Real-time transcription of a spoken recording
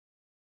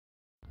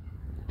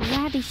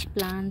radish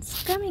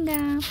plants coming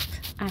up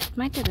at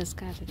my terrace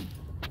garden.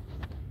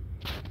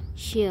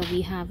 Here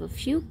we have a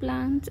few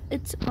plants.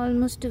 It's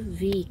almost a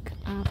week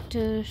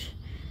after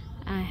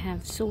I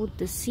have sowed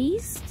the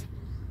seeds.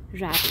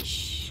 Radish.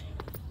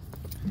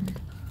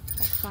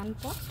 That's one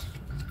pot.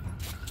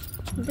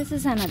 This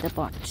is another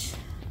pot.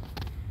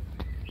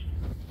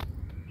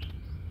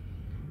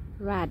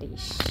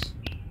 Radish.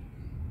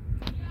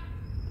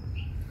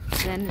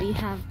 Then we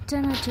have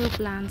tomato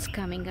plants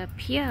coming up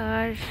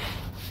here.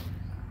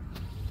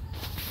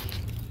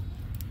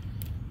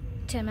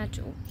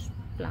 Tomato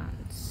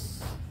plants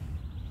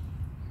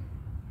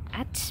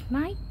at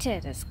my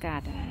terrace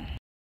garden.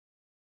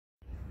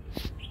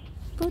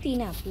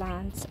 Pudina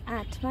plants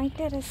at my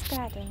terrace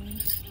garden.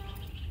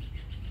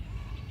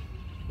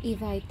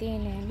 ఇవైతే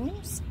నేను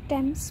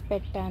stems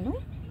పెట్టాను,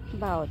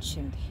 బాగా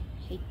వచ్చింది.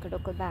 ఇక్కడ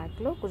ఒక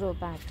బ్యాగ్లో, grow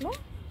బ్యాగ్లో,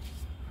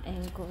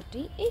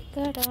 ఇంకోటి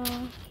ఇక్కడ.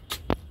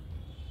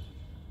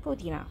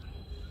 పుదీనా.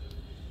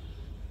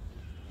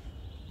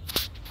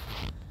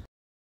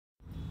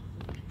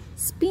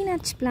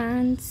 స్పినచ్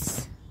ప్లాంట్స్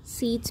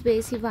సీడ్స్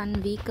వేసి 1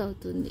 week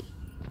అవుతుంది.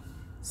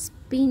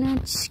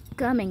 Spinach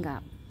coming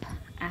up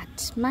at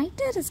my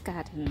terrace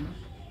garden.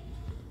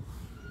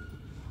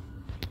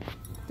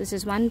 This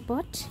is one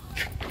pot,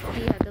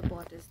 the other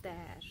pot is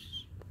there.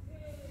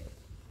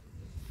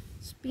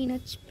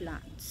 Spinach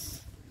plants.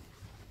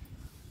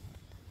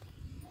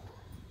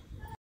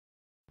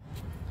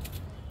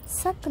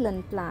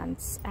 Succulent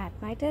plants at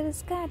my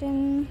terrace garden.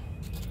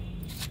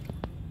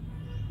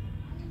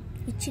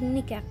 ఈ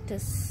చిన్ని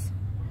cactus,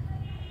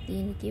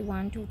 దీనికి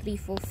 1 2 3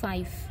 4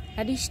 5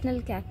 additional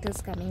cactus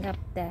coming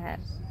up there.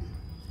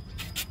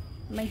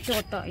 My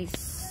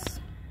tortoise.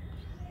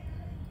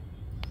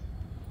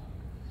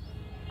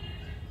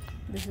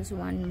 This is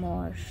one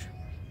more.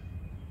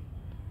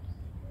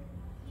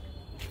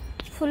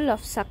 Full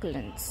of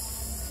succulents.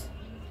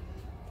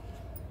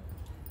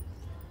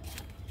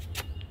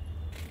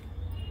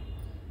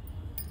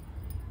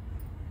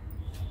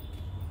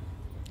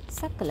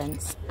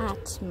 Succulents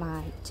at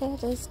my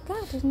terrace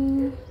garden.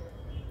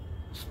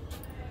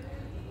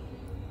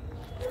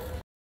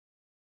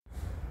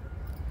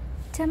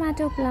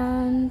 Tomato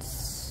plants.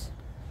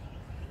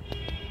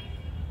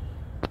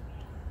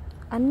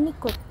 అన్ని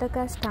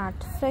కొత్తగా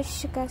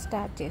ఫ్రెష్గా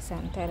start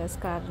చేశాను terrace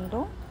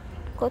గార్డెన్లో.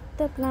 కొత్త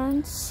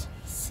plants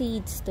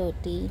seeds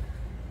తోటి.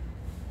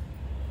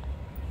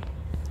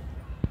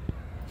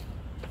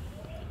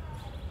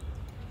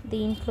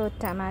 దీంట్లో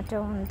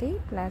టమాటో ఉంది,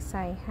 plus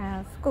I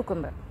have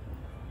cucumber.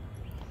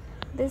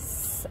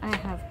 I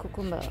have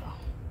cucumber.